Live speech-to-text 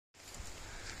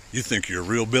You think you're a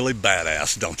real Billy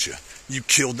badass, don't you? You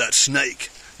killed that snake.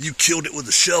 You killed it with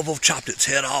a shovel, chopped its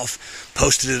head off,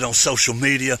 posted it on social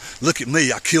media. Look at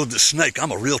me, I killed the snake.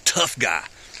 I'm a real tough guy.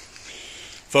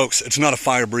 Folks, it's not a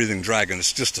fire-breathing dragon,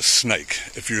 it's just a snake.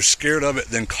 If you're scared of it,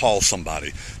 then call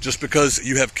somebody. Just because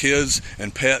you have kids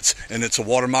and pets and it's a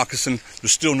water moccasin,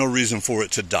 there's still no reason for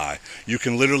it to die. You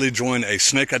can literally join a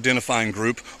snake identifying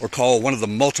group or call one of the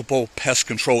multiple pest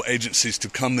control agencies to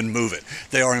come and move it.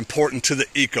 They are important to the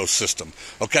ecosystem.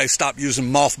 Okay, stop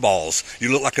using mothballs.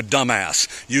 You look like a dumbass.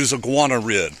 Use a guana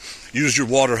rid. Use your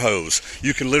water hose.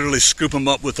 You can literally scoop them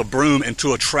up with a broom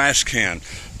into a trash can.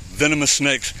 Venomous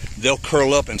snakes, they'll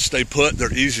curl up and stay put.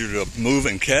 They're easier to move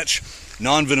and catch.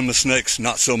 Non-venomous snakes,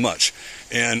 not so much.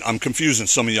 And I'm confusing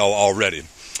some of y'all already.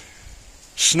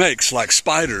 Snakes, like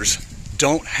spiders,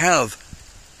 don't have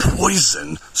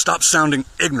poison. Stop sounding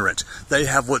ignorant. They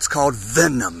have what's called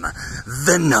venom.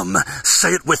 Venom.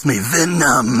 Say it with me.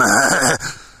 Venom.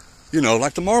 You know,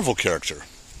 like the Marvel character.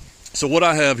 So what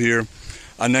I have here,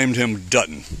 I named him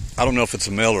Dutton. I don't know if it's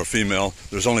a male or a female.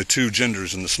 There's only two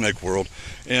genders in the snake world.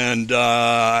 And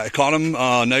I caught him.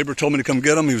 A neighbor told me to come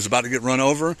get him. He was about to get run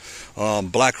over.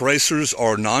 Black racers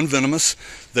are non-venomous.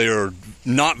 They are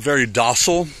not very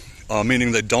docile,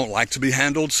 meaning they don't like to be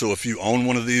handled. So if you own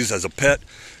one of these as a pet,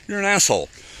 you're an asshole.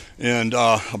 And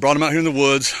I brought him out here in the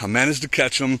woods. I managed to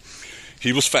catch him.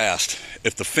 He was fast.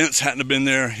 If the fence hadn't have been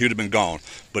there, he'd have been gone.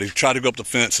 But he tried to go up the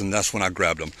fence, and that's when I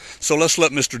grabbed him. So let's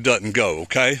let Mr. Dutton go,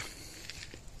 okay?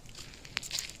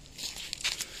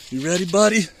 You ready,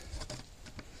 buddy?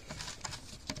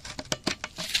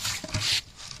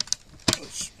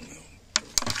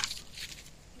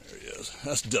 There he is.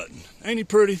 That's Dutton. Ain't he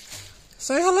pretty?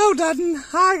 Say hello, Dutton.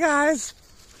 Hi, guys.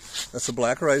 That's a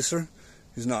black racer.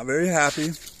 He's not very happy,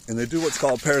 and they do what's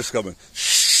called periscoping.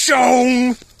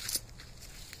 Shoom!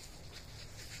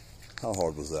 How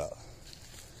hard was that?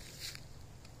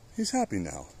 He's happy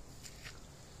now.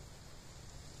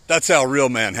 That's how a real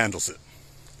man handles it.